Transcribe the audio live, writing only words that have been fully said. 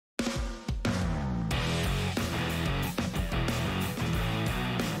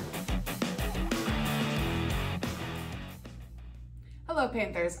Hello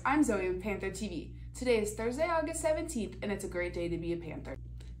Panthers, I'm Zoe with PantherTV. Today is Thursday, August 17th, and it's a great day to be a Panther.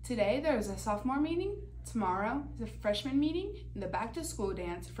 Today there is a sophomore meeting, tomorrow is a freshman meeting, and the back to school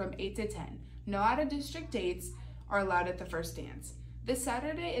dance from 8 to 10. No out-of-district dates are allowed at the first dance. This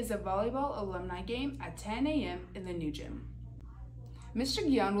Saturday is a volleyball alumni game at 10 a.m. in the new gym. Mr.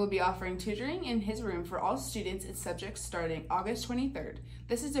 Guion will be offering tutoring in his room for all students and subjects starting August 23rd.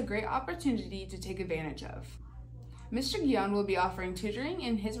 This is a great opportunity to take advantage of. Mr. Guion will be offering tutoring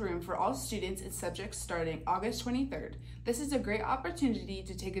in his room for all students and subjects starting August 23rd. This is a great opportunity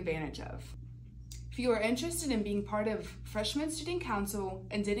to take advantage of. If you are interested in being part of Freshman Student Council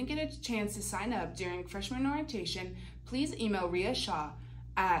and didn't get a chance to sign up during freshman orientation, please email Rhea Shaw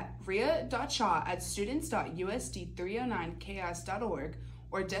at rhea.shaw@students.usd309chaos.org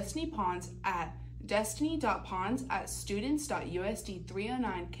or Destiny Pons at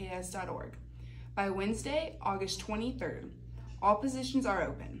destiny.pons@students.usd309chaos.org. By Wednesday, August 23rd. All positions are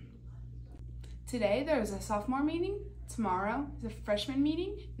open. Today there is a sophomore meeting, tomorrow is a freshman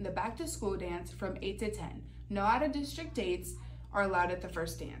meeting, and the back to school dance from 8 to 10. No out-of-district dates are allowed at the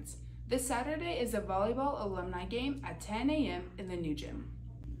first dance. This Saturday is a volleyball alumni game at 10 a.m. in the new gym.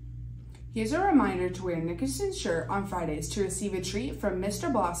 Here's a reminder to wear Nickerson's shirt on Fridays to receive a treat from Mr.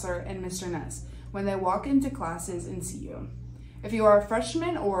 Blosser and Mr. Ness when they walk into classes and see you. If you are a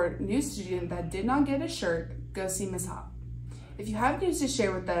freshman or new student that did not get a shirt, go see Ms. Hop. If you have news to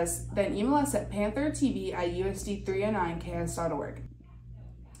share with us, then email us at PantherTV@usd309chaos.org.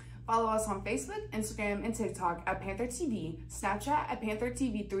 Follow us on Facebook, Instagram, and TikTok at PantherTV, Snapchat at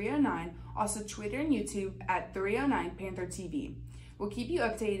PantherTV309, also Twitter and YouTube at 309PantherTV. We'll keep you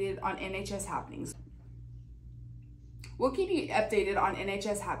updated on NHS happenings.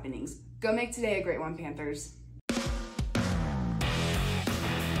 Go make today a great one, Panthers.